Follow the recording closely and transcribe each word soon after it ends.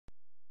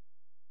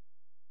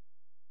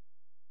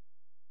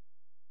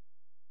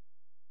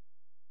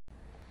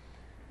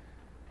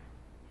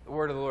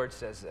Lord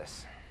says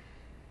this: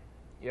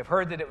 "You have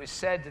heard that it was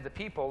said to the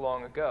people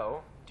long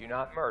ago, 'Do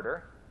not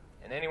murder,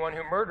 and anyone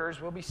who murders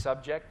will be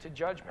subject to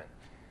judgment.'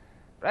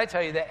 But I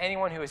tell you that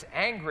anyone who is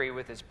angry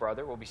with his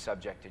brother will be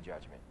subject to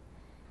judgment.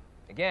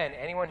 Again,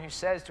 anyone who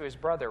says to his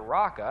brother,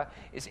 'Raca,'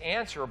 is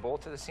answerable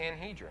to the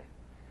Sanhedrin.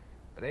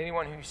 But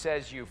anyone who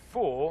says, 'You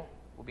fool,'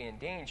 will be in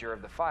danger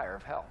of the fire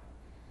of hell.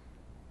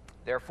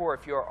 Therefore,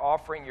 if you are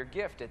offering your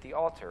gift at the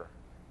altar,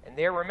 and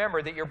there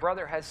remember that your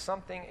brother has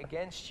something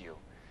against you,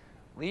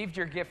 leave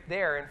your gift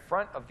there in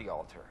front of the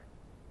altar.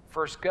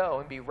 First go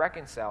and be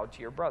reconciled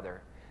to your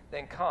brother,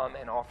 then come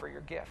and offer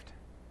your gift.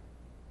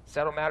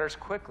 Settle matters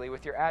quickly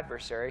with your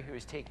adversary who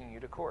is taking you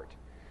to court.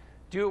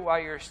 Do it while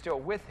you're still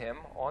with him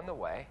on the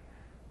way,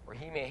 or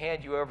he may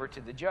hand you over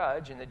to the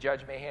judge, and the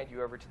judge may hand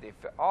you over to the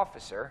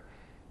officer,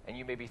 and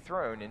you may be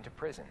thrown into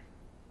prison.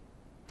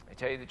 I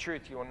tell you the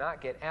truth, you will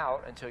not get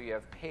out until you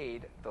have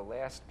paid the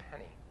last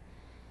penny.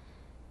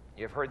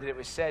 You have heard that it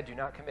was said, 'Do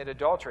not commit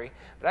adultery,'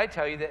 but I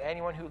tell you that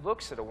anyone who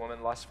looks at a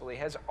woman lustfully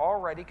has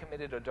already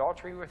committed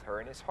adultery with her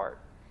in his heart.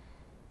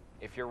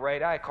 If your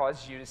right eye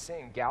causes you to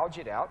sin, gouge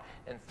it out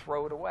and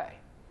throw it away.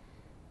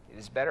 It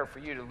is better for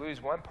you to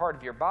lose one part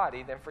of your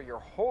body than for your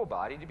whole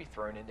body to be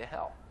thrown into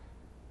hell.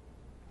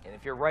 And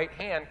if your right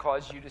hand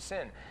causes you to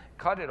sin,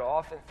 cut it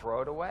off and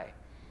throw it away.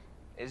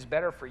 It is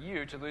better for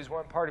you to lose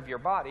one part of your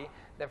body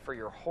than for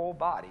your whole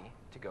body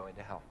to go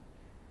into hell."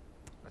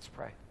 Let's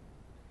pray.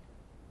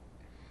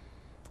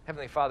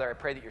 Heavenly Father, I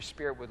pray that your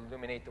Spirit would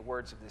illuminate the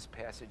words of this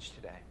passage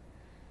today.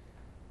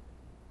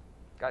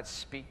 God,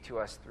 speak to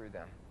us through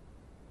them.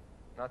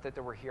 Not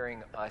that we're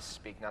hearing us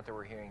speak, not that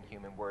we're hearing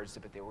human words,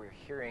 but that we're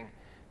hearing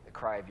the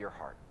cry of your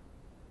heart,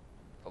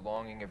 the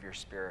longing of your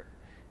Spirit,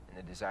 and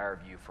the desire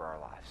of you for our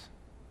lives.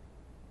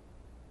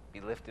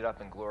 Be lifted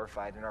up and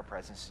glorified in our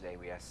presence today.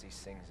 We ask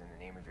these things in the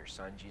name of your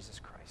Son, Jesus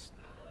Christ.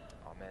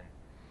 Amen.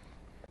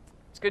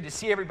 It's good to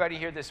see everybody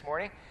here this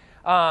morning.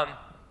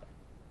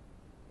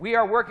 We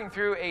are working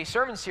through a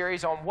sermon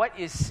series on what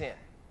is sin.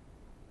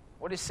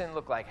 What does sin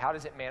look like? How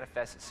does it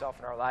manifest itself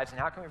in our lives? And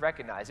how can we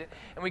recognize it?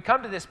 And we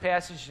come to this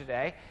passage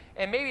today,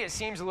 and maybe it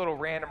seems a little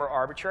random or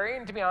arbitrary,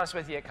 and to be honest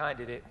with you, it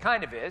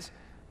kind of is,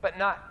 but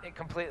not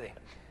completely.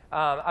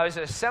 I was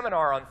at a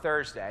seminar on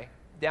Thursday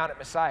down at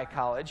Messiah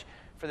College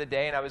for the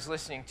day, and I was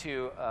listening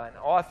to an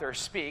author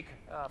speak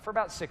for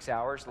about 6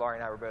 hours. Laurie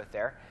and I were both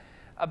there,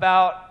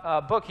 about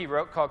a book he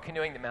wrote called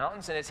Canoeing the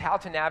Mountains, and it's how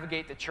to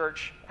navigate the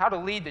church, how to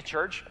lead the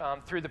church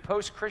through the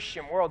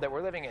post-Christian world that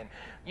we're living in.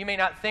 You may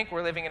not think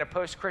we're living in a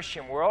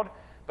post-Christian world,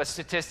 but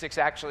statistics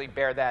actually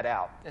bear that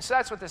out. And so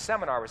that's what this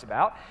seminar was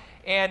about.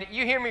 And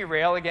you hear me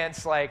rail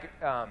against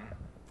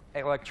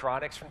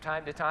electronics from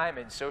time to time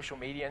and social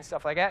media and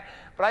stuff like that,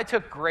 but I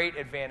took great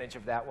advantage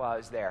of that while I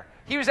was there.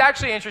 He was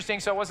actually interesting,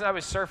 so it wasn't I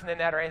was surfing the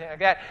net or anything like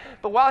that,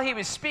 but while he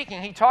was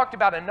speaking, he talked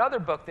about another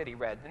book that he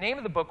read. The name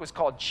of the book was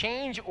called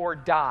Change or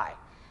Die,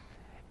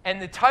 and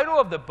the title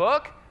of the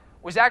book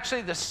was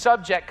actually the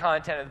subject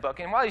content of the book.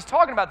 And while he's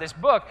talking about this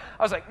book,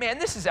 I was like, man,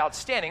 this is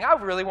outstanding. I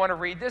really want to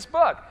read this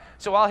book.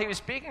 So while he was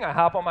speaking, I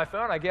hop on my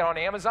phone, I get on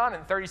Amazon,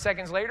 and 30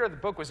 seconds later, the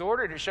book was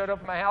ordered. It showed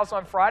up at my house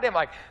on Friday. I'm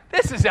like,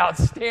 this is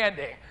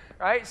outstanding,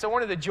 right? So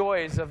one of the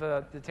joys of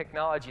the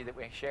technology that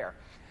we share.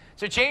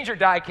 So Change or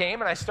Die came,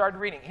 and I started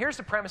reading. Here's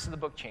the premise of the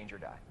book, Change or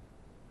Die.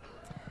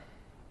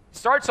 It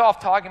starts off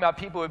talking about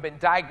people who have been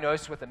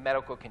diagnosed with a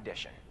medical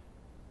condition.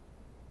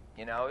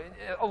 You know,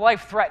 a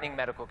life-threatening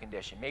medical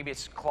condition. Maybe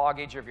it's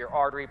cloggage of your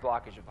artery,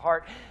 blockage of the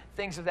heart,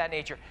 things of that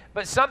nature.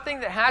 But something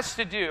that has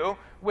to do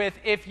with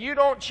if you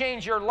don't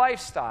change your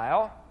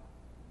lifestyle,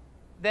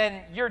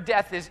 then your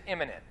death is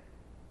imminent.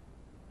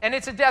 And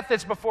it's a death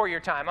that's before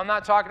your time. I'm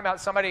not talking about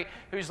somebody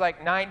who's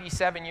like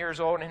 97 years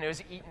old and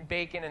who's eating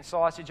bacon and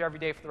sausage every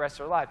day for the rest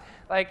of their life.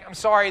 Like, I'm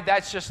sorry,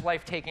 that's just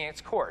life taking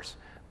its course.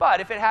 But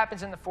if it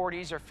happens in the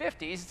 40s or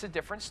 50s, it's a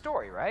different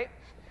story, right?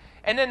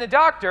 And then the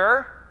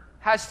doctor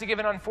has to give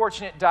an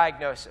unfortunate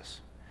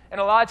diagnosis. And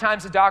a lot of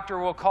times the doctor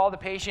will call the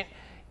patient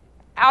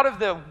out of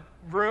the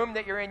room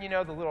that you're in, you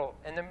know, the little,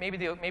 and then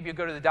maybe you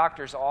go to the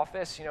doctor's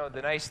office, you know,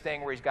 the nice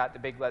thing where he's got the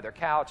big leather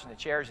couch and the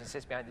chairs and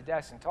sits behind the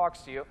desk and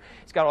talks to you.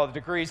 He's got all the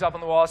degrees up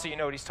on the wall so you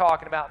know what he's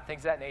talking about and things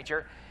of that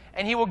nature.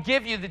 And he will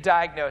give you the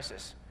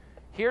diagnosis.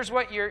 Here's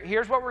what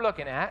we're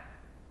looking at.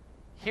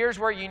 Here's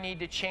where you need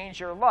to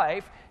change your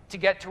life to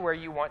get to where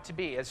you want to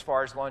be as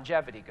far as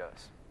longevity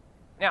goes.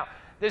 Now,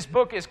 this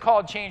book is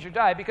called Change or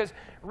Die because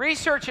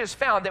research has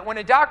found that when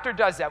a doctor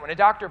does that, when a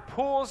doctor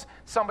pulls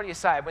somebody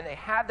aside, when they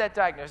have that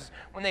diagnosis,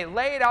 when they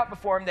lay it out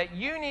before them that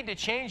you need to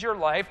change your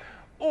life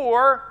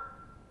or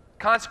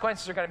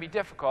consequences are going to be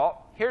difficult,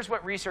 here's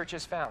what research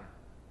has found.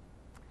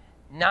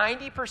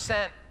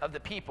 90% of the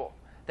people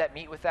that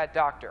meet with that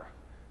doctor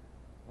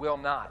will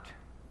not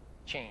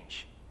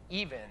change,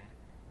 even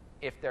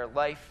if their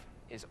life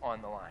is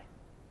on the line.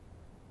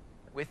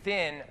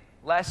 Within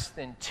less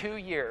than 2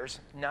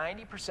 years,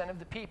 90% of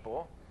the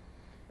people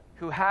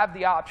who have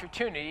the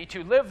opportunity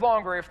to live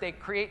longer if they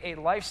create a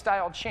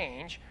lifestyle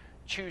change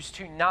choose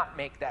to not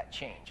make that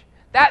change.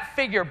 That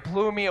figure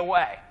blew me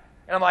away.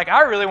 And I'm like,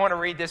 I really want to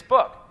read this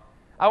book.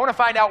 I want to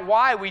find out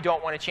why we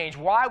don't want to change,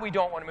 why we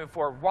don't want to move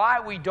forward, why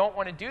we don't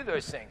want to do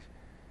those things.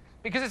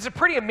 Because it's a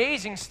pretty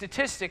amazing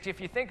statistic if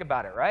you think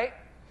about it, right?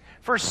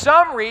 For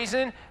some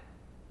reason,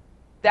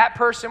 that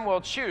person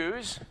will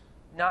choose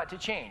not to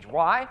change.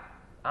 Why?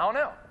 I don't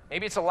know.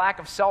 Maybe it's a lack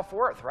of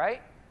self-worth,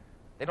 right?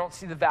 They don't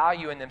see the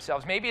value in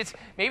themselves. Maybe it's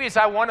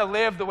I want to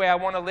live the way I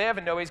want to live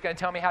and nobody's going to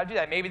tell me how to do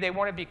that. Maybe they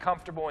want to be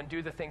comfortable and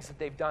do the things that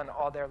they've done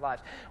all their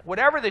lives.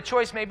 Whatever the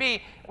choice may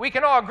be, we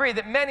can all agree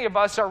that many of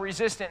us are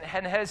resistant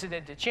and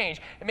hesitant to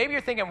change. And maybe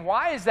you're thinking,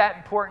 why is that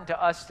important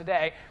to us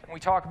today when we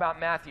talk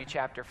about Matthew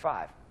chapter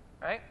 5,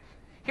 right?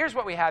 Here's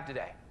what we have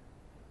today.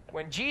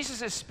 When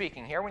Jesus is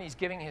speaking here, when he's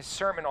giving his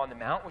Sermon on the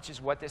Mount, which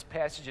is what this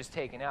passage is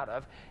taken out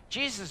of,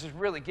 Jesus is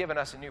really giving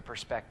us a new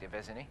perspective,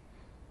 isn't he?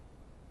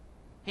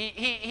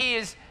 He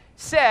is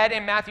said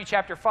in Matthew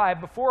chapter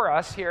 5 before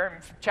us here,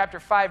 in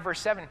chapter 5, verse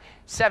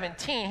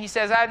 17, he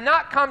says, I have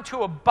not come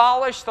to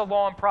abolish the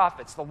law and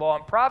prophets. The law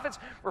and prophets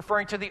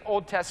referring to the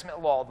Old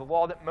Testament law, the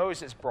law that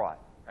Moses brought,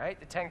 right?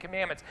 The Ten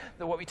Commandments,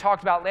 what we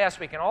talked about last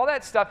week and all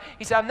that stuff.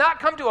 He said, I have not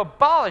come to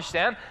abolish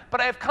them,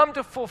 but I have come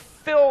to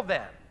fulfill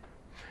them.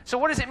 So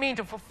what does it mean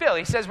to fulfill?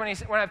 He says, when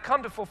I've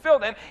come to fulfill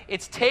them,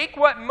 it's take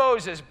what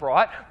Moses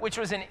brought, which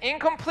was an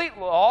incomplete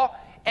law,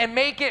 and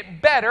make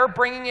it better,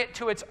 bringing it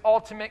to its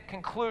ultimate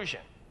conclusion.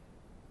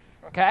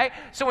 Okay?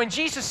 So when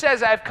Jesus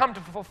says, I've come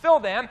to fulfill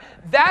them,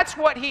 that's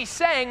what he's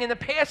saying in the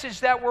passage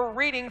that we're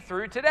reading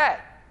through today.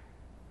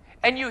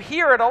 And you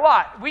hear it a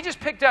lot. We just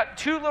picked up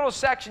 2 little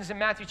sections in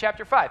Matthew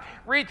chapter 5.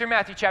 Read through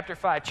Matthew chapter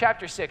 5,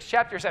 chapter 6,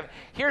 chapter 7.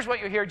 Here's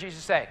what you hear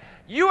Jesus say.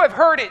 You have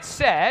heard it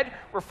said,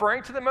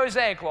 referring to the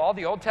Mosaic law,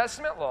 the Old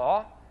Testament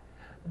law,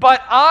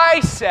 but I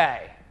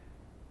say.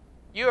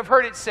 You have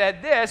heard it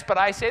said this, but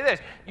I say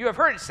this. You have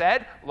heard it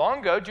said,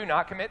 long ago, do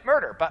not commit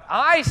murder. But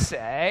I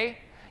say,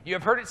 you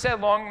have heard it said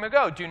long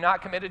ago, do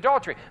not commit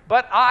adultery.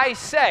 But I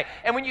say.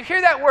 And when you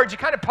hear that word, you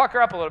kind of pucker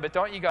up a little bit,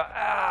 don't you? You go,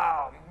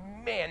 oh,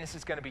 man, this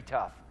is going to be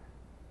tough.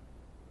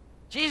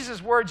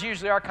 Jesus' words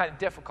usually are kind of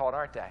difficult,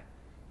 aren't they?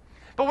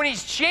 But when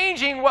he's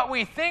changing what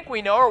we think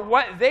we know or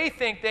what they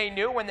think they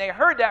knew when they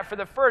heard that for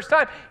the first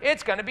time,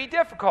 it's going to be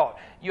difficult.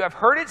 You have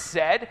heard it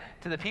said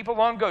to the people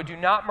long ago, do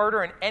not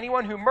murder, and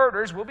anyone who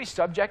murders will be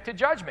subject to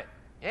judgment.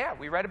 Yeah,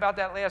 we read about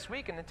that last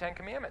week in the Ten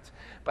Commandments.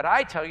 But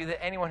I tell you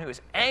that anyone who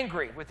is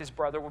angry with his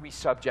brother will be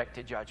subject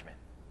to judgment.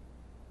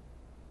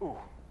 Ooh.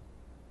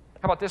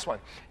 How about this one?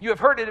 You have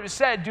heard it was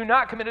said, do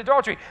not commit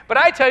adultery. But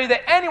I tell you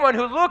that anyone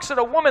who looks at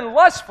a woman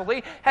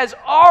lustfully has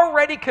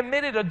already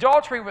committed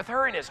adultery with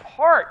her in his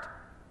heart.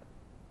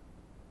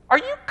 Are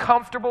you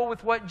comfortable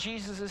with what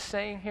Jesus is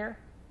saying here?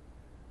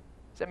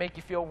 Does that make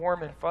you feel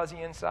warm and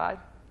fuzzy inside?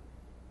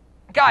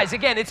 Guys,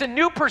 again, it's a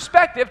new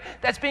perspective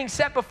that's being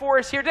set before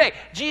us here today.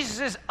 Jesus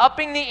is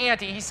upping the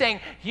ante. He's saying,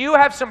 you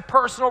have some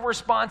personal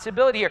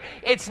responsibility here.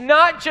 It's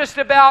not just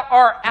about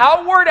our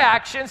outward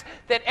actions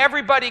that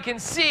everybody can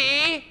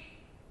see.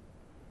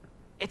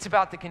 It's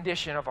about the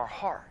condition of our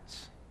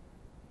hearts.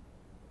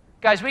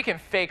 Guys, we can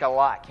fake a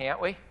lot,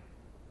 can't we?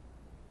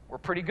 We're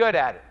pretty good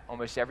at it.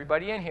 Almost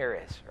everybody in here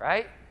is,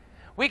 right?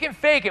 We can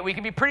fake it. We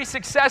can be pretty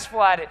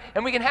successful at it.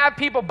 And we can have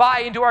people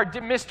buy into our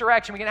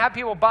misdirection. We can have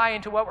people buy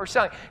into what we're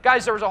selling.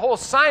 Guys, there was a whole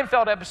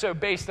Seinfeld episode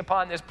based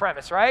upon this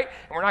premise, right?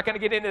 And we're not going to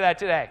get into that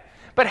today.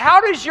 But how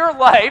does your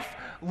life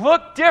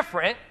look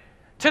different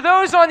to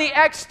those on the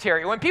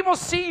exterior? When people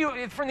see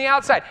you from the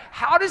outside,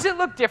 how does it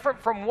look different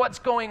from what's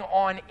going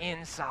on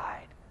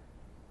inside?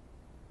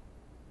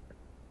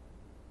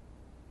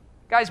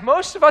 Guys,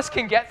 most of us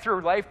can get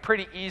through life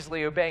pretty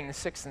easily obeying the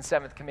 6th and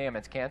 7th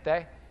commandments, can't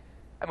they?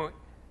 I mean,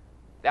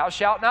 thou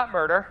shalt not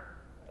murder.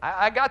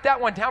 I got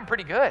that one down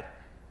pretty good.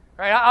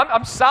 Right?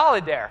 I'm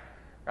solid there,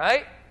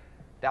 right?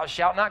 Thou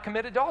shalt not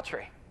commit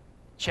adultery.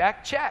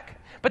 Check, check.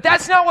 But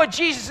that's not what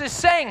Jesus is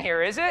saying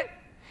here, is it?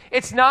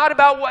 It's not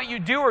about what you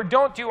do or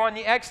don't do on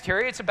the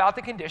exterior. It's about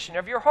the condition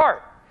of your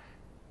heart.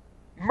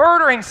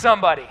 Murdering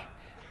somebody.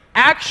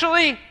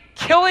 Actually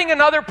killing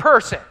another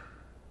person.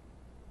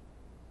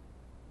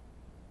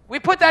 We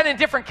put that in a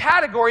different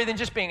category than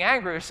just being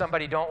angry with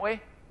somebody, don't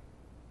we?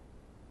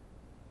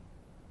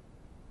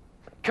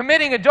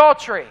 Committing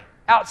adultery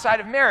outside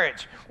of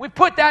marriage. We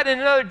put that in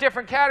another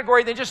different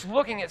category than just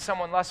looking at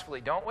someone lustfully,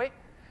 don't we?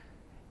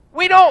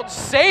 We don't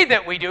say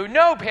that we do.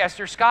 No,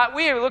 Pastor Scott,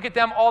 we look at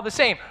them all the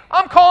same.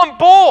 I'm calling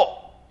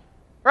bull,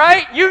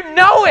 right? You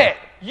know it.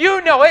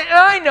 You know it, and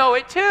I know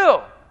it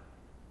too.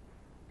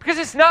 Because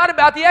it's not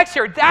about the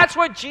exterior. That's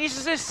what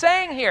Jesus is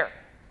saying here.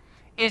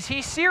 Is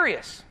he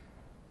serious?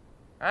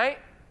 Right?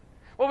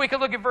 Well, we could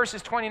look at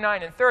verses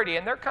 29 and 30,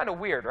 and they're kind of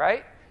weird,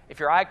 right?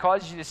 If your eye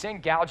causes you to sin,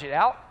 gouge it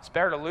out. It's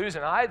better to lose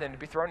an eye than to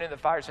be thrown into the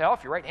fires of hell.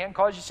 If your right hand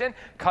causes you to sin,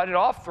 cut it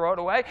off, throw it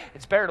away.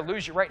 It's better to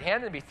lose your right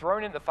hand than to be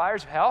thrown into the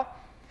fires of hell.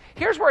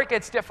 Here's where it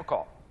gets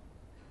difficult.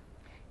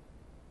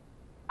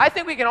 I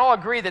think we can all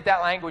agree that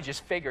that language is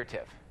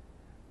figurative.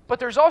 But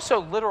there's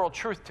also literal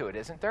truth to it,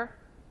 isn't there?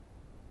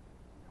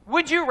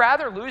 Would you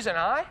rather lose an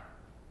eye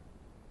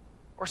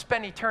or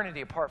spend eternity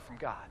apart from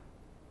God?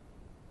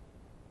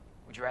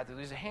 Would you rather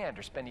lose a hand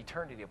or spend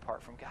eternity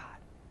apart from God?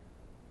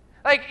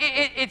 Like,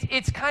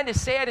 it's kind of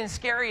sad and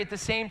scary at the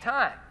same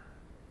time.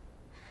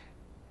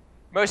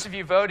 Most of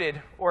you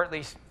voted, or at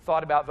least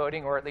thought about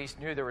voting, or at least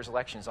knew there was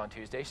elections on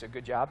Tuesday, so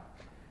good job,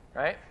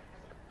 right?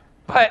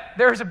 But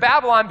there's a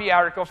Babylon Bee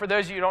article. For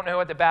those of you who don't know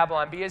what the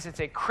Babylon Bee is,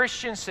 it's a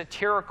Christian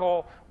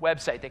satirical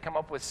website. They come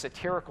up with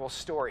satirical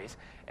stories,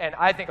 and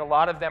I think a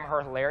lot of them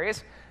are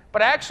hilarious.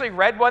 But I actually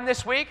read one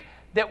this week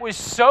that was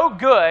so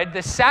good,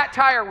 the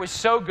satire was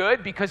so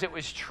good because it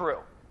was true.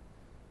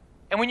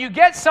 And when you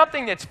get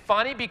something that's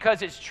funny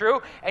because it's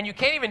true, and you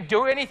can't even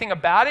do anything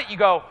about it, you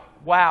go,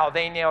 wow,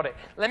 they nailed it.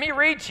 Let me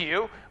read to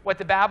you what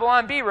the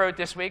Babylon Bee wrote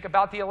this week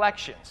about the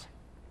elections.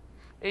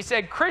 They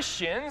said,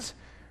 Christians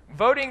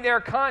voting their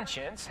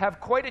conscience have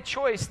quite a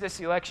choice this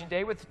election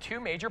day with the two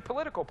major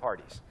political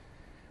parties.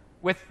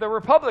 With the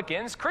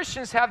Republicans,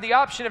 Christians have the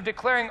option of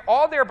declaring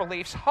all their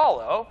beliefs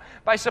hollow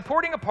by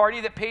supporting a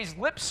party that pays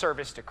lip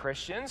service to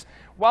Christians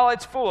while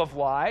it's full of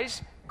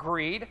lies,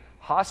 greed,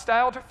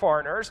 hostile to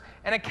foreigners,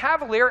 and a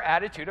cavalier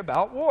attitude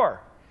about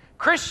war.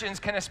 Christians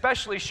can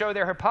especially show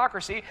their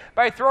hypocrisy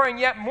by throwing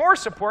yet more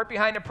support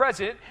behind a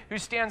president who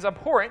stands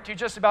abhorrent to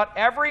just about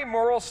every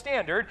moral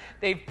standard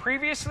they've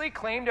previously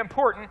claimed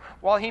important,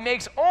 while he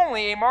makes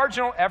only a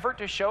marginal effort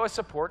to show a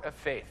support of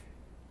faith.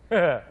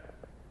 Man,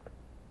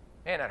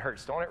 that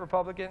hurts, don't it,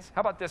 Republicans?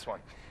 How about this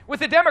one? With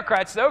the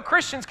Democrats, though,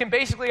 Christians can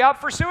basically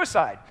opt for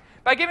suicide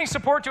by giving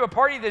support to a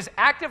party that is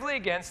actively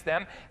against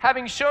them,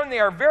 having shown they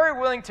are very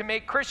willing to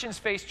make Christians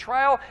face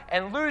trial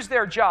and lose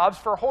their jobs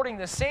for holding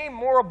the same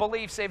moral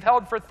beliefs they've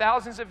held for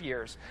thousands of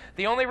years.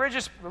 The only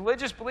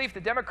religious belief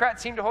the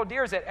Democrats seem to hold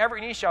dear is that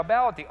every knee shall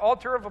bow at the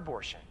altar of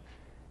abortion.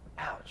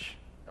 Ouch.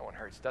 That one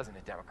hurts, doesn't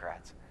it,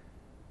 Democrats?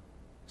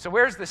 So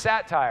where's the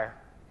satire?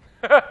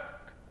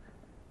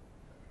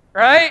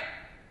 Right?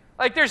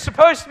 Like, there's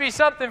supposed to be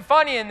something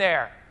funny in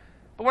there.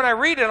 But when I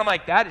read it, I'm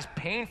like, that is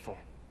painful.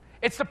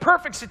 It's the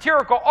perfect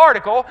satirical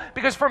article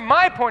because from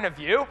my point of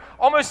view,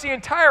 almost the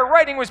entire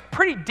writing was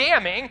pretty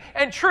damning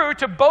and true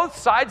to both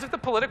sides of the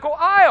political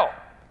aisle.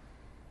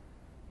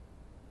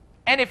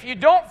 And if you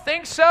don't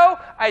think so,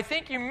 I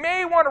think you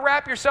may want to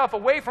wrap yourself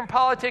away from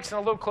politics and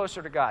a little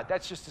closer to God.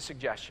 That's just a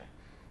suggestion.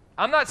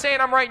 I'm not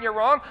saying I'm right and you're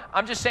wrong.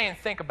 I'm just saying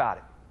think about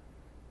it.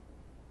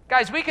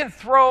 Guys, we can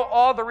throw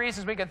all the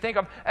reasons we can think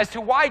of as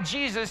to why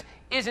Jesus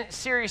isn't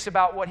serious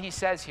about what he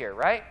says here,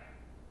 right?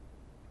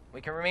 We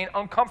can remain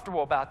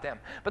uncomfortable about them.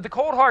 But the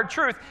cold, hard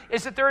truth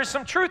is that there is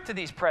some truth to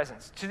these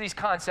presents, to these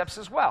concepts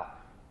as well.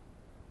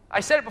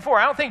 I said it before.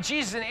 I don't think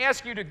Jesus is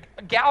asking you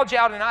to gouge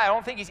out an eye. I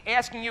don't think he's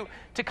asking you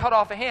to cut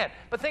off a hand.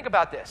 But think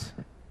about this,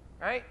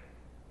 right?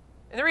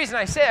 And the reason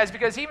I say that is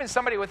because even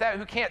somebody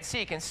who can't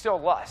see can still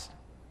lust.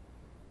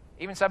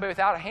 Even somebody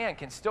without a hand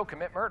can still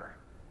commit murder.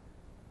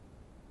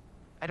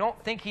 I don't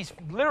think he's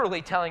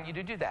literally telling you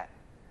to do that.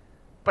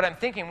 But I'm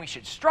thinking we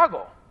should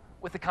struggle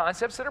with the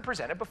concepts that are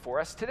presented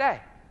before us today.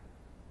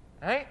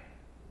 Right?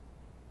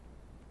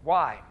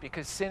 Why?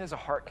 Because sin is a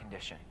heart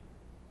condition.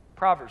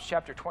 Proverbs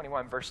chapter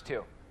 21, verse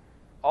 2.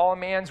 All a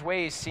man's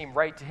ways seem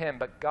right to him,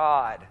 but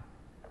God,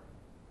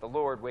 the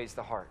Lord, weighs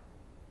the heart.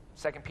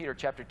 2 Peter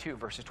chapter 2,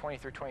 verses 20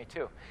 through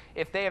 22.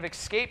 If they have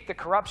escaped the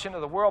corruption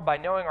of the world by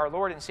knowing our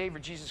Lord and Savior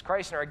Jesus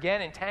Christ and are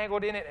again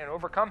entangled in it and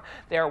overcome,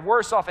 they are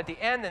worse off at the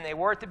end than they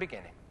were at the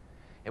beginning.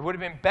 It would have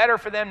been better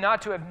for them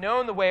not to have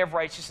known the way of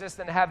righteousness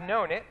than to have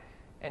known it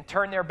and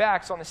turn their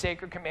backs on the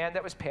sacred command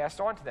that was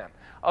passed on to them.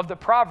 Of the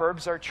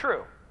proverbs are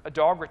true. A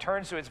dog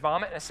returns to its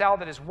vomit, and a sow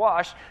that is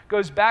washed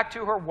goes back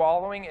to her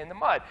wallowing in the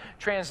mud.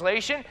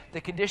 Translation,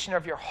 the condition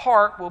of your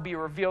heart will be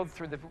revealed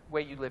through the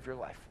way you live your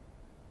life.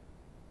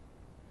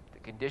 The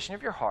condition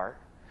of your heart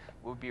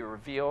will be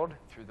revealed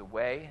through the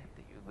way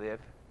that you live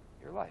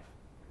your life.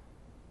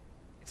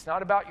 It's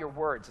not about your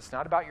words. It's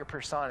not about your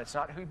persona. It's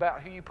not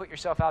about who you put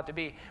yourself out to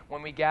be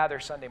when we gather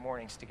Sunday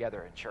mornings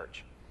together in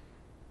church.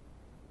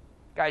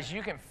 Guys,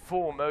 you can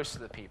fool most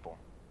of the people.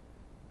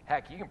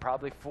 Heck, you can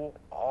probably fool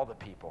all the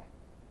people.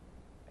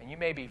 And you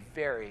may be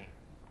very,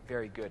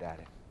 very good at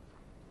it.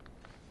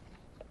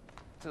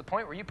 To the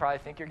point where you probably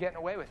think you're getting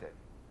away with it.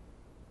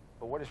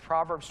 But what does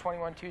Proverbs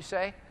 21:2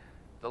 say?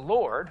 The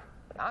Lord,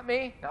 not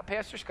me, not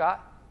Pastor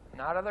Scott,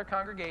 not other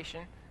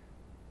congregation,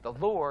 the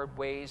Lord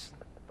weighs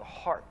the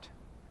heart.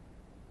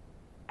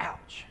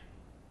 Ouch.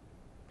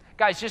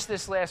 Guys, just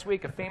this last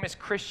week, a famous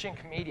Christian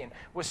comedian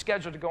was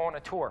scheduled to go on a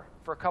tour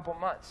for a couple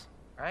months.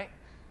 Right?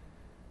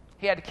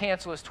 He had to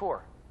cancel his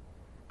tour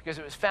because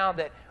it was found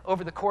that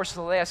over the course of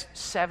the last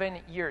 7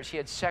 years, he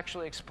had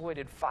sexually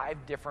exploited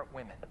 5 different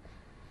women.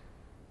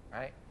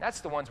 Right?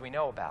 That's the ones we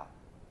know about.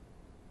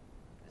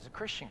 He's a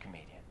Christian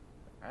comedian.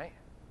 Right?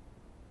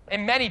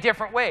 In many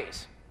different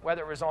ways,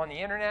 whether it was on the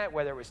internet,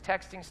 whether it was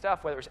texting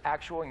stuff, whether it was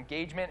actual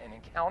engagement and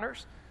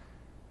encounters.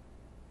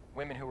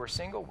 Women who were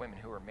single, women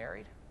who were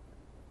married.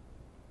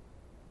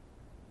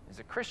 He's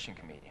a Christian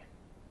comedian.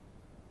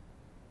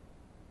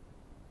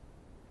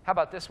 How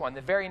about this one?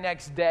 The very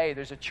next day,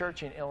 there's a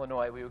church in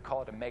Illinois. We would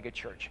call it a mega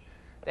church.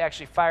 They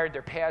actually fired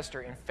their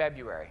pastor in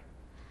February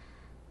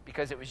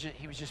because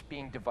he was just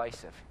being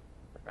divisive,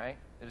 right?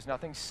 There was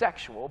nothing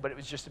sexual, but it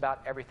was just about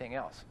everything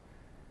else.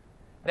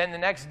 Then the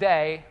next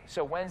day,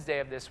 so Wednesday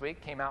of this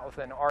week, came out with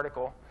an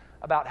article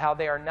about how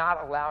they are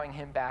not allowing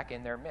him back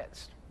in their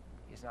midst.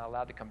 He's not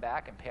allowed to come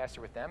back and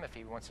pastor with them if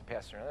he wants to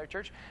pastor another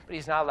church, but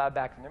he's not allowed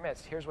back in their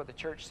midst. Here's what the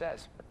church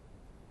says.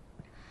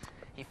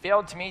 He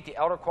failed to meet the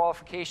elder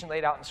qualification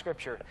laid out in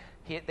Scripture.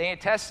 They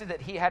attested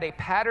that he had a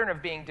pattern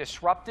of being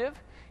disruptive,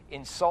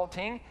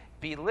 insulting,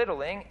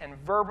 belittling, and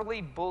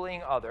verbally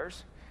bullying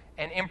others,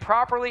 and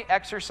improperly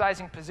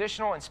exercising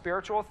positional and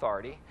spiritual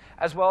authority,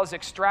 as well as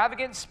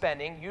extravagant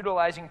spending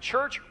utilizing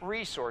church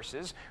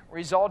resources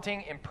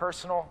resulting in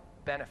personal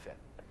benefit.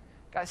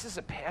 Guys, this is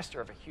a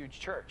pastor of a huge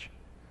church.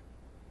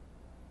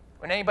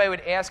 When anybody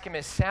would ask him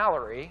his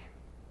salary,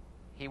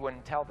 he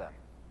wouldn't tell them.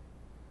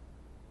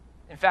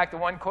 In fact, the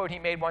one quote he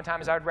made one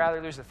time is, "I would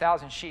rather lose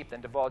 1,000 sheep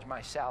than divulge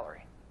my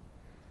salary."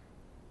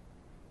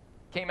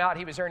 Came out,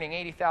 he was earning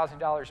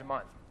 $80,000 a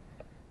month.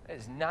 That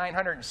is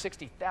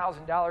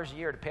 $960,000 a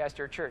year to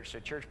pastor a church. So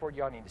church board,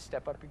 y'all need to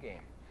step up your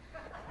game.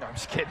 No, I'm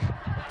just kidding.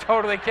 I'm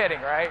totally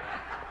kidding, right?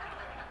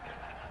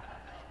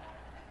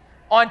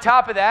 On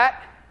top of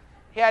that,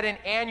 he had an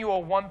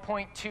annual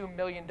 $1.2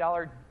 million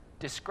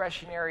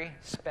discretionary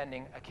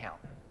spending account.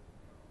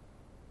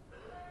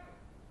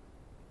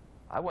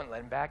 I wouldn't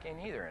let him back in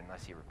either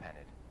unless he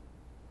repented.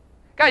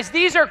 Guys,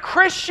 these are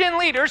Christian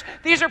leaders.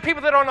 These are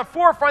people that are on the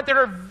forefront, that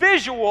are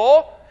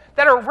visual,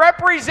 that are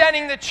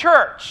representing the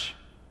church.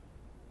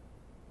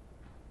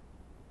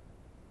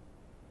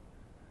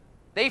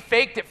 They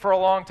faked it for a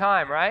long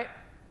time, right?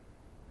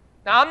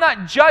 Now, I'm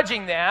not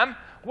judging them.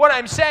 What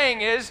I'm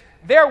saying is,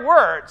 their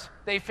words,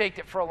 they faked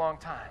it for a long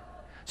time.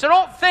 So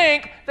don't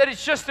think that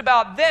it's just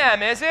about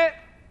them, is it?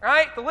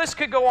 Right? The list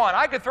could go on.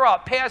 I could throw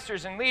out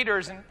pastors and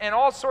leaders and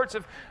all sorts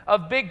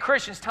of big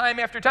Christians time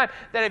after time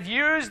that have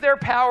used their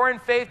power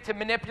and faith to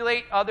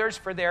manipulate others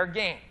for their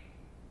gain.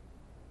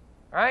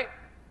 Right?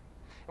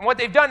 And what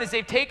they've done is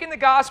they've taken the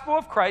gospel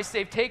of Christ,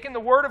 they've taken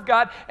the word of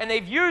God, and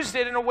they've used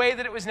it in a way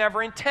that it was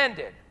never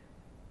intended.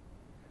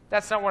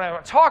 That's not what I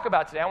want to talk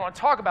about today. I want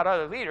to talk about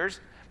other leaders.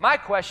 My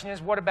question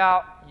is, what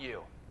about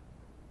you?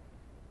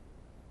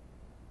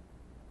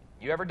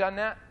 You ever done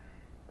that?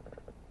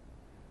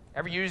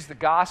 Ever used the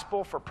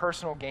gospel for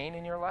personal gain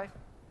in your life?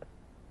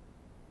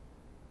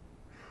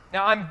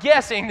 Now, I'm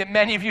guessing that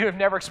many of you have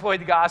never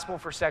exploited the gospel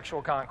for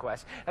sexual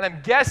conquest. And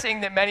I'm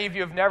guessing that many of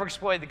you have never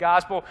exploited the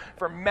gospel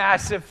for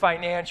massive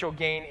financial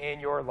gain in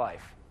your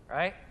life,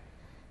 right?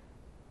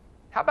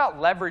 How about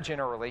leverage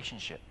in a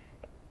relationship?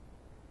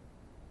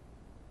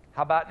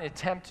 How about an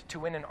attempt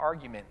to win an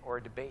argument or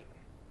a debate?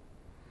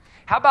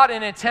 How about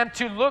an attempt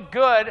to look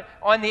good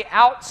on the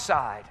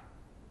outside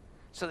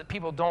so that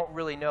people don't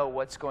really know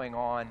what's going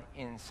on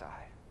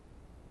inside?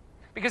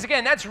 Because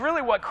again, that's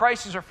really what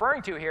Christ is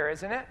referring to here,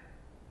 isn't it?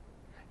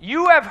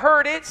 You have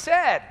heard it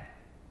said.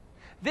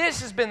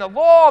 This has been the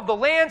law of the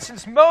land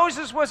since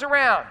Moses was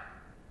around.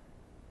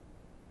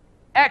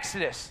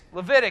 Exodus,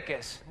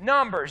 Leviticus,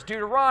 Numbers,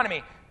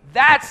 Deuteronomy.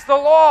 That's the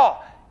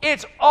law.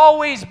 It's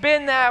always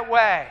been that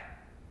way.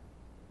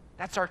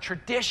 That's our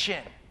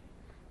tradition.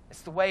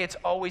 It's the way it's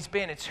always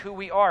been. It's who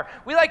we are.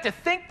 We like to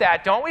think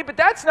that, don't we? But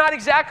that's not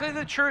exactly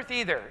the truth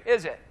either,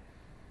 is it?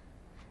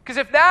 Because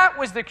if that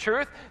was the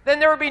truth, then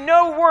there would be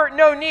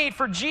no need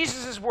for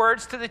Jesus'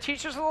 words to the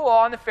teachers of the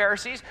law and the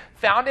Pharisees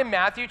found in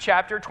Matthew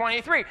chapter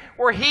 23,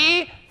 where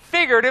he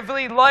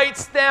figuratively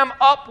lights them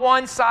up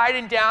one side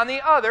and down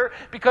the other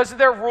because of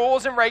their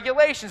rules and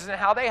regulations and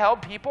how they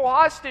held people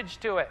hostage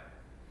to it.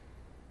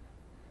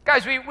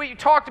 Guys, we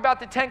talked about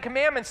the 10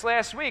 Commandments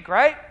last week,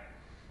 right?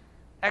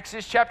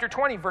 Exodus chapter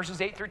 20, verses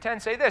 8 through 10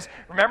 say this: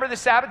 "Remember the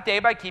Sabbath day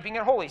by keeping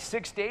it holy.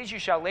 6 days you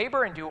shall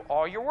labor and do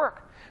all your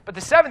work. But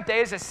the seventh day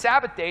is a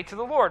Sabbath day to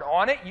the Lord.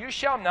 On it you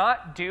shall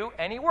not do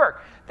any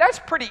work." That's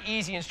pretty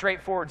easy and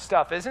straightforward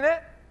stuff, isn't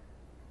it?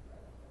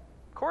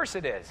 Of course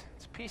it is.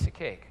 It's a piece of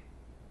cake.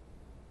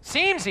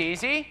 Seems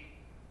easy.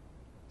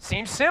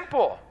 Seems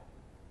simple.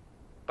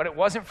 But it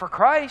wasn't for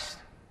Christ.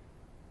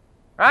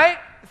 Right?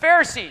 The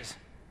Pharisees.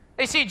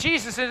 They see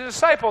Jesus and his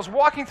disciples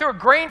walking through a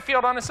grain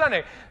field on a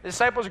Sunday. The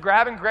disciples are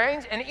grabbing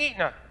grains and eating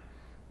them.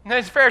 And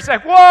then the Pharisees are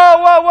like,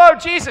 whoa,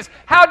 Jesus,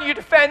 how do you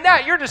defend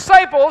that? Your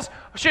disciples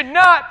should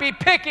not be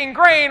picking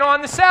grain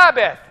on the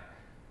Sabbath.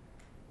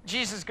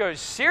 Jesus goes,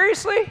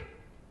 seriously?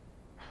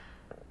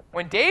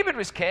 When David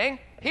was king,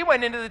 he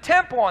went into the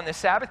temple on the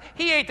Sabbath.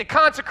 He ate the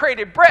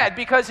consecrated bread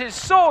because his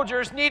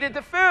soldiers needed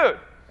the food.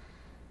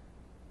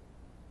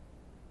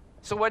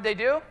 So what'd they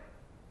do?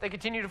 They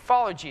continue to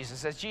follow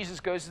Jesus as Jesus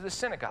goes to the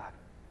synagogue.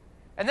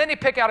 And then they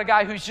pick out a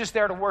guy who's just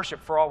there to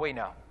worship for all we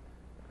know.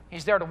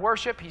 He's there to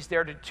worship. He's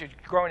there to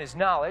grow in his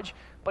knowledge,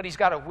 but he's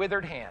got a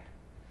withered hand.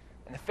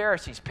 And the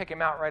Pharisees pick him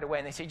out right away,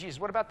 and they say, Jesus,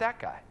 what about that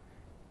guy?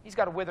 He's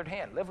got a withered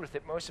hand, lived with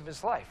it most of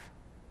his life.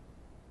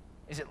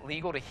 Is it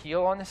legal to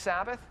heal on the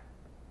Sabbath?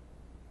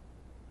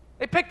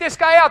 They picked this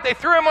guy out. They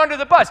threw him under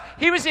the bus.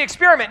 He was the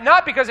experiment,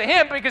 not because of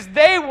him, but because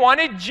they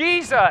wanted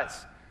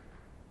Jesus.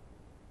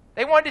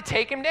 They wanted to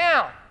take him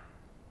down.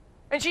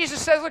 And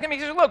Jesus says, look at me,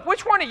 he says, look,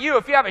 which one of you,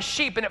 if you have a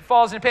sheep and it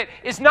falls in a pit,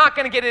 is not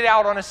going to get it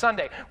out on a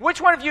Sunday? Which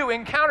one of you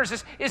encounters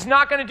this is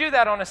not going to do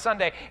that on a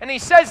Sunday? And he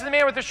says to the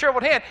man with the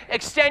shriveled hand,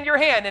 extend your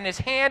hand, and his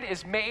hand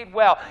is made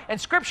well.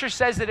 And Scripture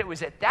says that it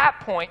was at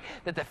that point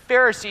that the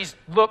Pharisees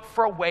looked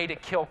for a way to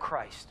kill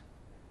Christ.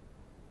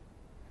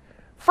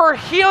 For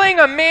healing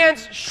a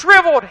man's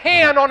shriveled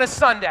hand on a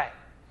Sunday,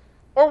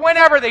 or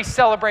whenever they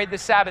celebrate the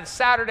Sabbath,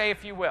 Saturday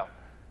if you will.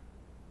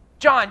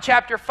 John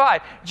chapter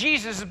 5,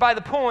 Jesus is by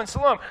the pool in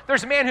Siloam.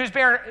 There's a man who's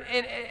been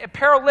a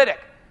paralytic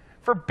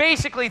for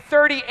basically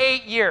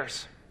 38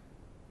 years.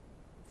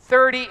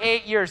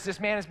 38 years this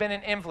man has been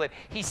an invalid.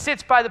 He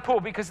sits by the pool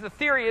because the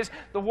theory is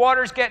the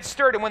waters get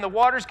stirred, and when the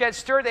waters get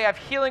stirred, they have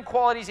healing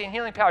qualities and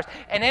healing powers.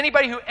 And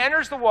anybody who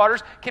enters the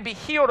waters can be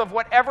healed of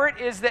whatever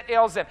it is that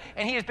ails them.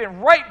 And he has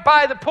been right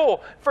by the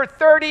pool for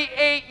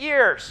 38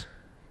 years.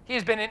 He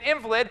has been an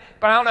invalid,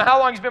 but I don't know how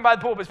long he's been by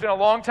the pool, but it's been a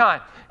long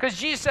time. Because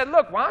Jesus said,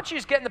 look, why don't you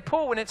just get in the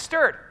pool when it's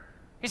stirred?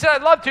 He said,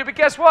 I'd love to, but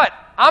guess what?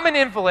 I'm an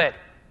invalid.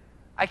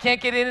 I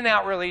can't get in and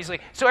out real easily.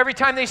 So every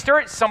time they stir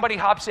it, somebody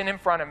hops in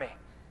front of me.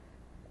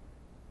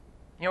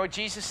 You know what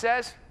Jesus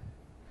says?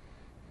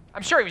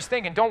 I'm sure he was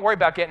thinking, don't worry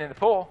about getting in the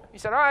pool. He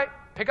said, all right,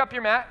 pick up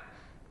your mat,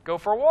 go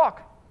for a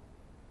walk.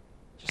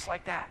 Just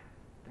like that.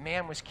 The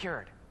man was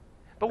cured.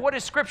 But what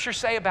does Scripture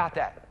say about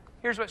that?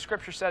 Here's what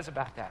Scripture says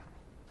about that.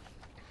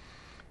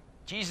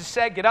 Jesus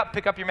said, get up,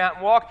 pick up your mat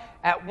and walk.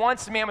 At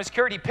once the man was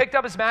cured. He picked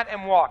up his mat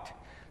and walked.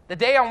 The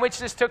day on which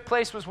this took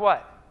place was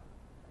what?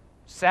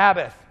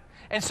 Sabbath.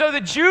 And so the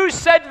Jews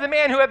said to the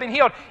man who had been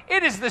healed,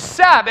 it is the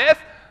Sabbath.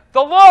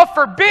 The law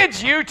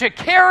forbids you to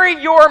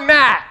carry your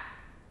mat.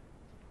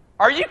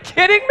 Are you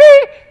kidding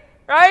me?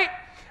 Right?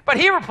 But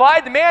he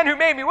replied, the man who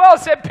made me well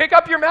said, pick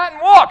up your mat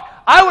and walk.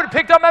 I would have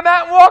picked up my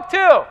mat and walked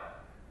too.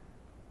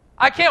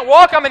 I can't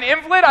walk. I'm an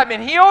invalid. I've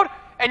been healed.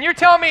 And you're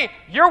telling me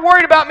you're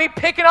worried about me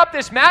picking up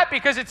this mat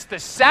because it's the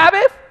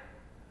Sabbath?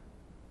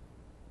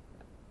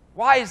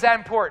 Why is that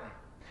important?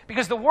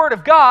 Because the Word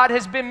of God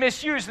has been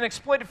misused and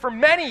exploited for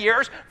many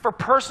years for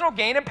personal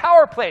gain and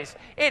power plays.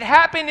 It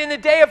happened in the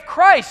day of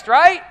Christ,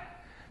 right?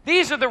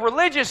 These are the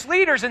religious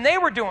leaders, and they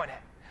were doing it.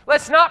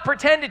 Let's not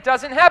pretend it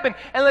doesn't happen.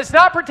 And let's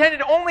not pretend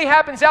it only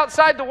happens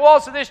outside the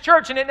walls of this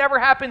church and it never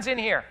happens in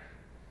here.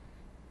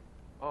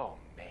 Oh,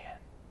 man.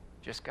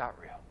 Just got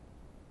real.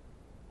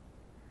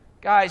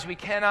 Guys, we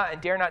cannot and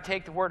dare not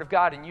take the Word of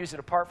God and use it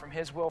apart from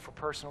His will for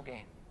personal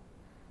gain.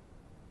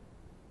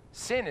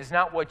 Sin is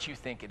not what you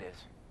think it is.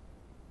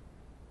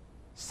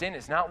 Sin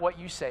is not what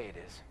you say it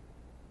is.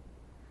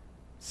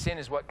 Sin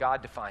is what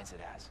God defines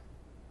it as.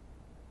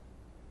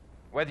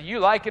 Whether you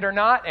like it or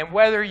not, and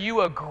whether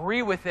you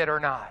agree with it or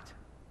not.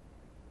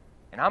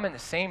 And I'm in the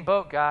same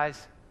boat,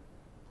 guys.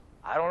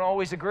 I don't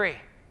always agree.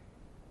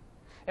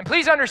 And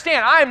please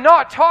understand, I am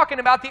not talking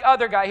about the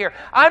other guy here.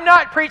 I'm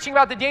not preaching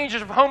about the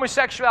dangers of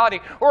homosexuality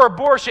or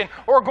abortion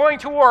or going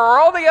to war or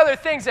all the other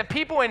things that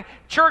people in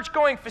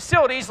church-going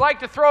facilities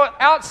like to throw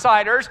at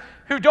outsiders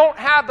who don't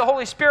have the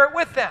Holy Spirit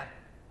with them.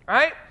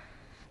 Right?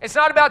 It's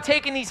not about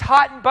taking these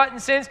hot-button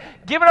sins,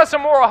 giving us a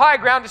moral high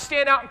ground to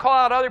stand out and call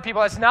out other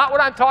people. That's not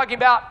what I'm talking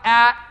about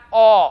at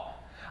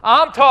all.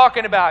 I'm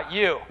talking about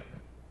you.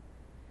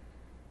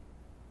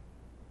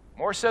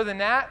 More so than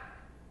that,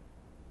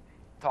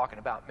 I'm talking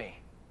about me.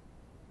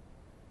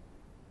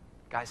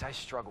 Guys, I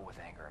struggle with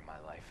anger in my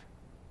life.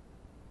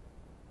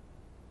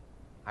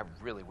 I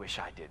really wish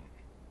I didn't.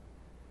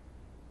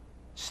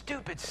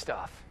 Stupid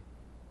stuff.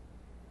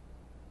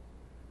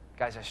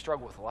 Guys, I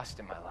struggle with lust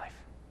in my life.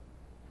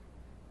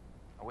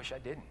 I wish I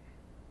didn't.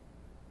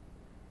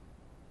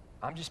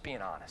 I'm just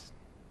being honest.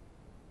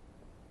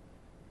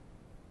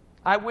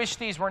 I wish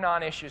these were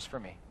non-issues for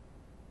me.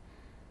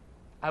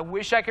 I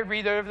wish I could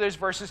read over those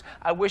verses.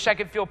 I wish I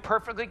could feel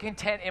perfectly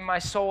content in my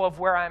soul of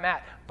where I'm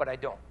at, but I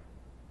don't.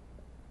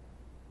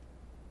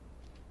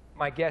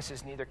 My guess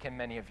is neither can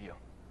many of you.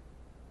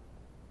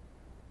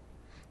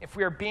 If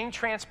we are being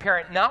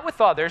transparent, not with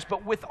others,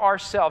 but with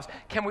ourselves,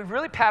 can we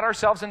really pat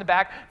ourselves in the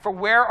back for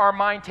where our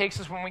mind takes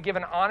us when we give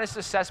an honest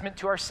assessment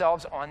to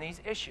ourselves on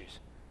these issues?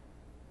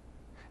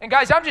 And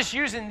guys, I'm just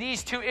using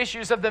these two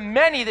issues of the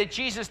many that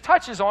Jesus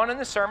touches on in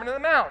the Sermon on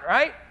the Mount,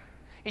 right?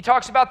 He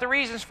talks about the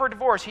reasons for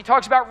divorce. He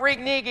talks about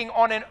reneging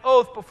on an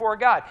oath before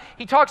God.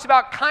 He talks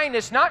about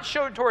kindness not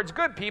shown towards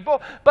good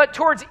people, but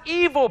towards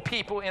evil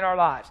people in our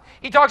lives.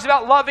 He talks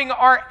about loving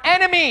our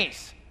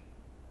enemies.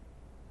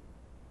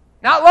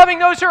 Not loving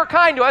those who are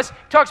kind to us. He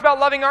talks about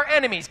loving our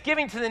enemies,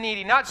 giving to the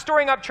needy, not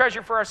storing up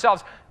treasure for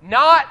ourselves,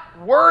 not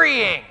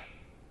worrying,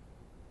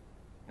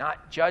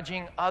 not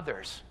judging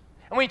others.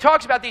 And when he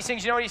talks about these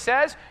things, you know what he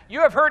says? You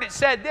have heard it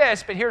said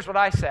this, but here's what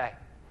I say.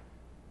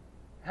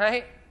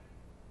 Right?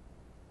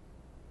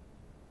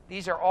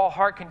 These are all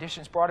heart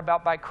conditions brought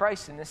about by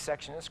Christ in this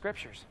section of the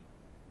Scriptures.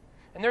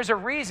 And there's a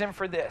reason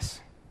for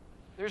this.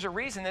 There's a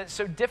reason that it's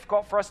so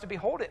difficult for us to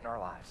behold it in our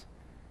lives.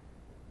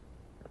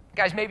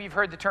 Guys, maybe you've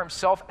heard the term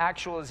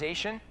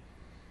self-actualization.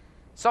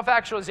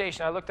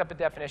 Self-actualization, I looked up a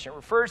definition. It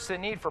refers to the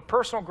need for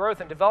personal growth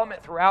and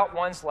development throughout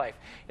one's life.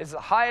 It is the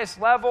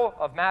highest level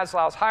of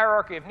Maslow's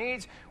hierarchy of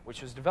needs,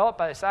 which was developed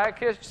by the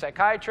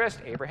psychiatrist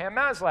Abraham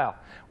Maslow.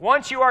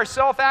 Once you are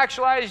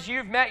self-actualized,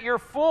 you've met your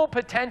full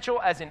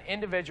potential as an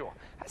individual.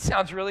 That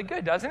sounds really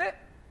good, doesn't it?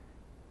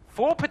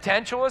 Full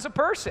potential as a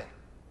person.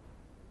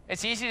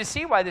 It's easy to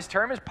see why this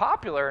term is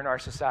popular in our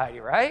society,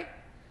 right?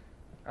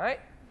 Right?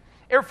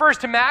 It refers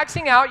to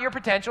maxing out your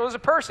potential as a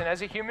person,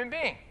 as a human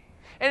being.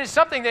 And it's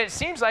something that it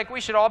seems like we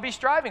should all be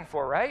striving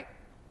for, right?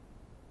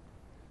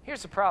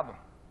 Here's the problem.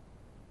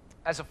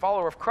 As a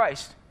follower of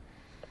Christ,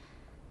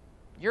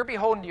 you're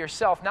beholden to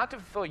yourself not to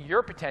fulfill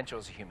your potential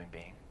as a human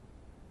being,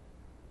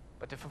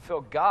 but to fulfill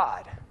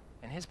God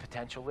and his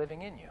potential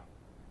living in you.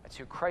 That's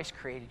who Christ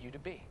created you to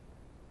be.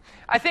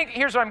 I think,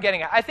 here's what I'm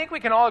getting at. I think we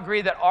can all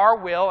agree that our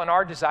will and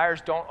our desires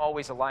don't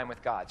always align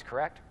with God's,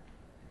 correct?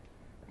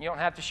 You don't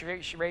have to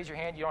raise your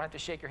hand. You don't have to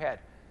shake your head.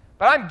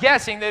 But I'm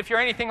guessing that if you're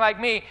anything like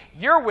me,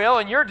 your will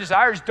and your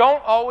desires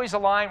don't always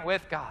align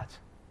with God's.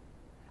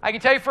 I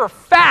can tell you for a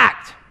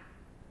fact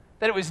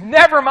that it was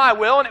never my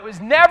will and it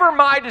was never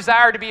my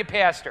desire to be a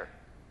pastor.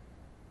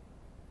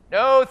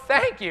 No,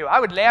 thank you. I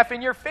would laugh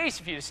in your face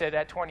if you said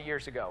that 20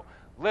 years ago.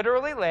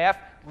 Literally laugh,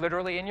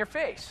 literally in your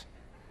face.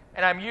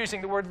 And I'm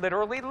using the word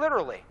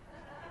literally.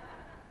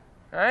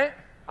 All right?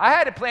 I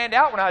had it planned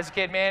out when I was a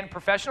kid, man.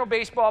 Professional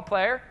baseball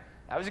player.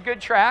 That was a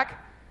good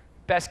track.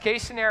 Best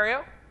case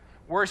scenario.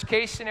 Worst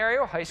case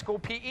scenario, high school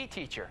PE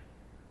teacher.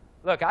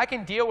 Look, I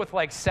can deal with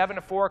like 7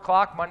 to 4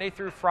 o'clock, Monday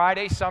through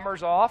Friday,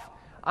 summers off.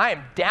 I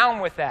am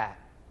down with that.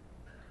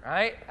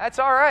 Right? That's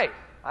all right.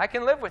 I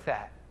can live with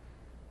that.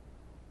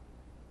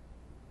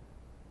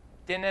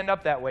 Didn't end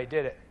up that way,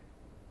 did it?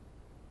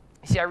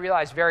 You see, I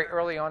realized very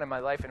early on in my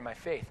life and in my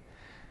faith,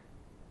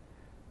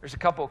 there's a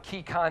couple of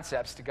key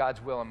concepts to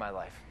God's will in my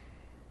life.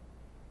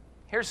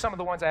 Here's some of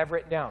the ones I have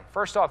written down.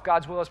 First off,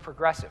 God's will is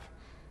progressive.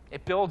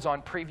 It builds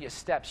on previous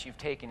steps you've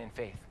taken in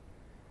faith.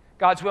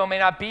 God's will may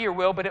not be your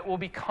will, but it will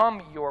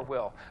become your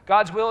will.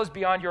 God's will is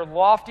beyond your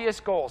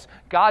loftiest goals.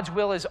 God's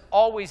will is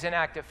always an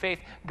act of faith.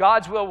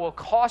 God's will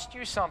cost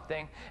you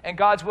something, and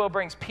God's will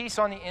brings peace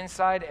on the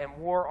inside and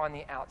war on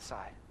the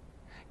outside.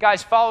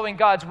 Guys, following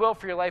God's will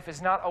for your life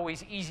is not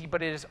always easy,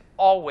 but it is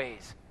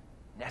always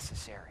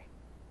necessary.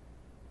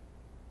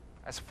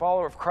 As a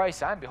follower of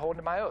Christ, I'm beholden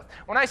to my oath.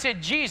 When I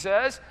said,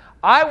 Jesus,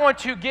 I want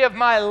to give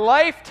my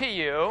life to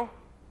you,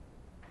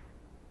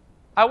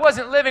 I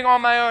wasn't living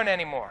on my own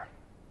anymore.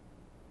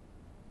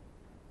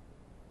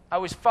 I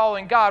was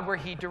following God where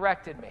he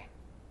directed me.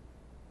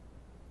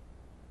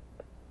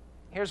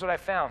 Here's what I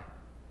found.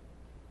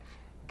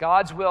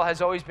 God's will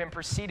has always been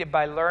preceded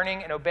by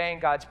learning and obeying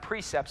God's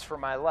precepts for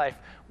my life,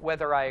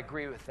 whether I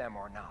agree with them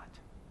or not.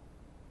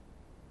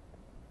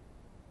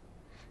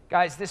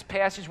 Guys, this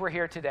passage we're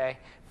here today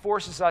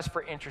forces us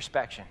for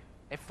introspection.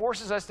 It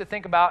forces us to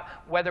think about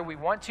whether we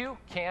want to,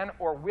 can,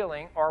 or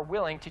are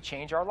willing to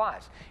change our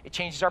lives. It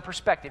changes our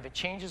perspective. It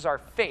changes our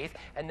faith,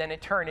 and then in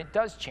turn, it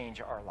does change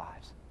our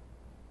lives.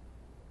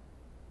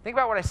 Think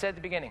about what I said at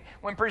the beginning.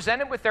 When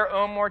presented with their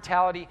own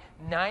mortality,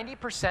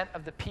 90%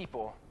 of the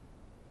people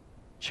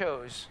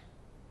chose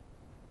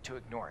to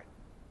ignore it.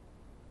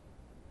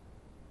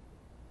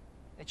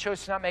 They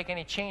chose to not make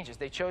any changes.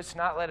 They chose to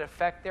not let it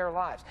affect their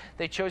lives.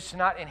 They chose to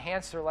not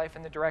enhance their life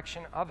in the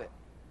direction of it.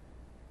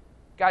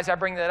 Guys, I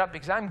bring that up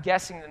because I'm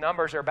guessing the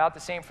numbers are about the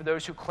same for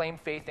those who claim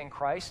faith in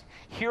Christ,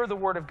 hear the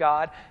word of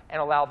God, and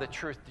allow the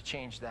truth to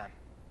change them.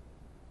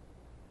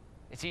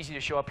 It's easy to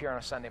show up here on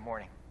a Sunday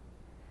morning.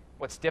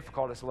 What's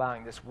difficult is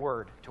allowing this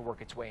word to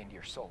work its way into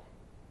your soul,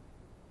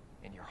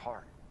 in your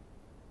heart,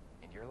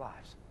 into your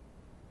lives.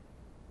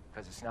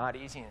 Because it's not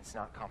easy and it's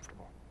not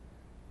comfortable.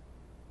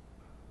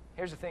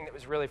 Here's the thing that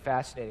was really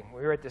fascinating.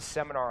 We were at this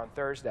seminar on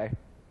Thursday.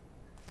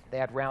 They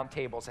had round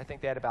tables. I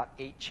think they had about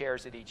 8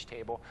 chairs at each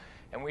table.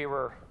 And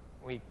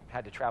we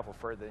had to travel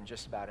further than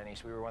just about any,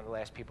 so we were one of the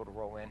last people to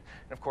roll in.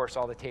 And of course,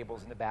 all the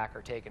tables in the back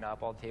are taken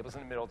up. All the tables in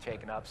the middle are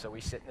taken up, so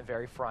we sit in the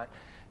very front,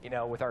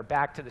 with our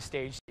back to the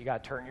stage. You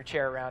got to turn your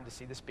chair around to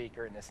see the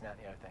speaker and this and that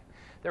and the other thing.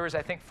 There was,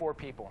 I think, 4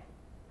 people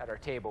at our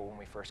table when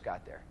we first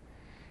got there.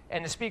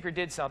 And the speaker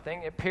did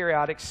something. At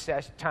periodic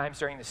times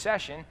during the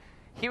session,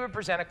 he would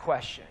present a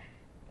question.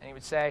 And he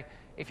would say,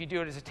 if you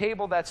do it as a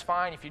table, that's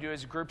fine. If you do it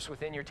as groups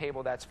within your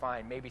table, that's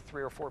fine. Maybe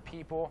 3 or 4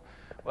 people.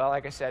 Well,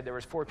 like I said, there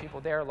was 4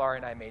 people there. Laurie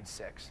and I made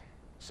 6.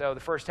 So the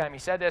first time he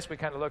said this, we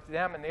kind of looked at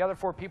them, and the other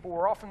 4 people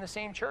were all from the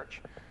same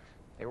church.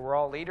 They were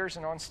all leaders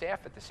and on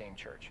staff at the same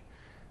church.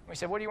 We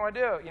said, what do you want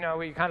to do?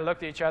 We kind of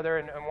looked at each other,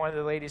 and one of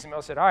the ladies in the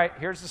middle said, all right,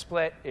 here's the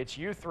split. It's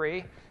you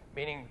 3,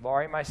 meaning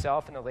Laurie,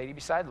 myself, and the lady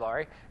beside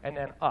Laurie, and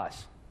then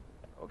us.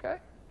 Okay,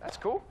 that's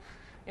cool.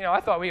 I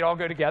thought we'd all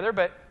go together,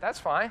 but that's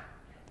fine.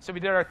 So we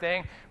did our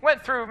thing.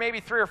 Went through maybe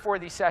 3 or 4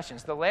 of these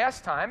sessions. The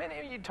last time, and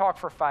you'd talk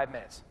for 5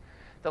 minutes.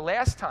 The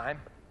last time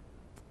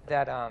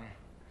that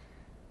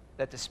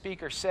the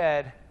speaker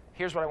said,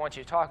 here's what I want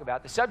you to talk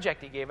about, the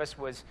subject he gave us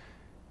was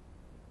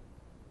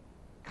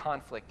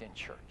conflict in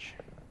church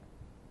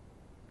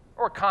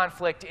or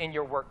conflict in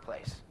your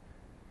workplace.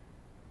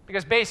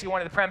 Because basically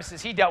one of the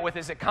premises he dealt with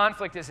is that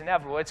conflict is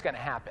inevitable. It's going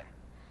to happen.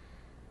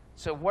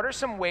 So what are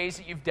some ways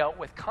that you've dealt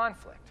with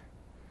conflict?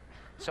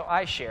 So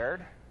I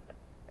shared,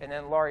 and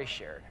then Laurie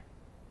shared.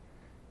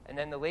 And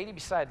then the lady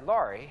beside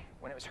Laurie,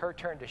 when it was her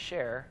turn to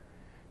share,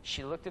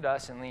 she looked at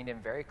us and leaned in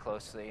very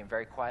closely and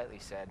very quietly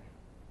said,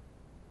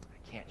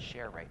 I can't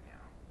share right now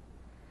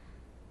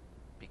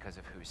because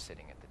of who's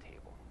sitting at the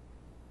table.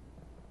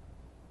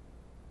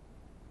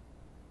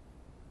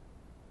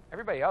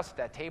 Everybody else at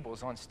that table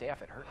is on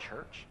staff at her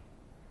church.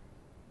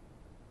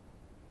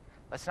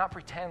 Let's not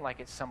pretend like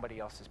it's somebody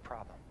else's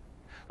problem.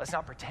 Let's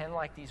not pretend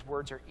like these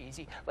words are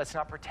easy. Let's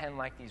not pretend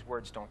like these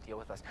words don't deal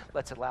with us.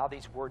 Let's allow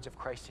these words of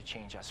Christ to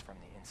change us from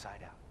the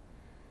inside out.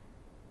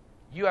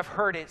 You have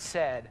heard it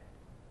said,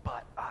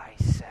 but I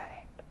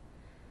say.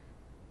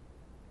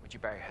 Would you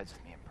bow your heads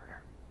with me in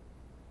prayer?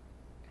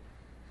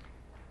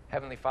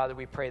 Heavenly Father,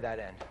 we pray that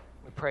end.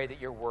 We pray that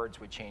your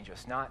words would change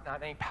us, not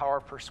any power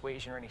of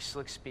persuasion or any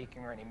slick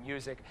speaking or any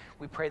music.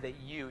 We pray that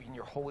you and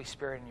your Holy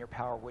Spirit and your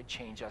power would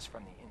change us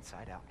from the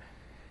inside out.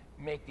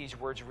 Make these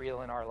words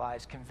real in our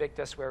lives. Convict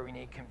us where we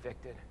need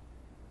convicted.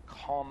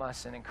 Calm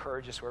us and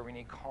encourage us where we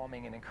need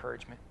calming and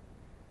encouragement.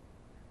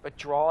 But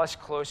draw us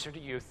closer to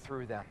you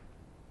through them.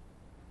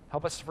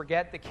 Help us to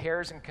forget the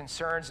cares and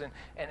concerns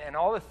and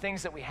all the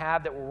things that we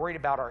have that we're worried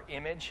about our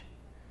image,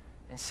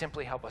 and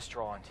simply help us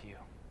draw into you.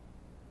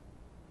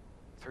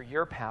 Through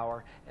your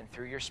power and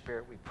through your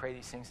Spirit, we pray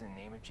these things in the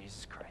name of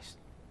Jesus Christ.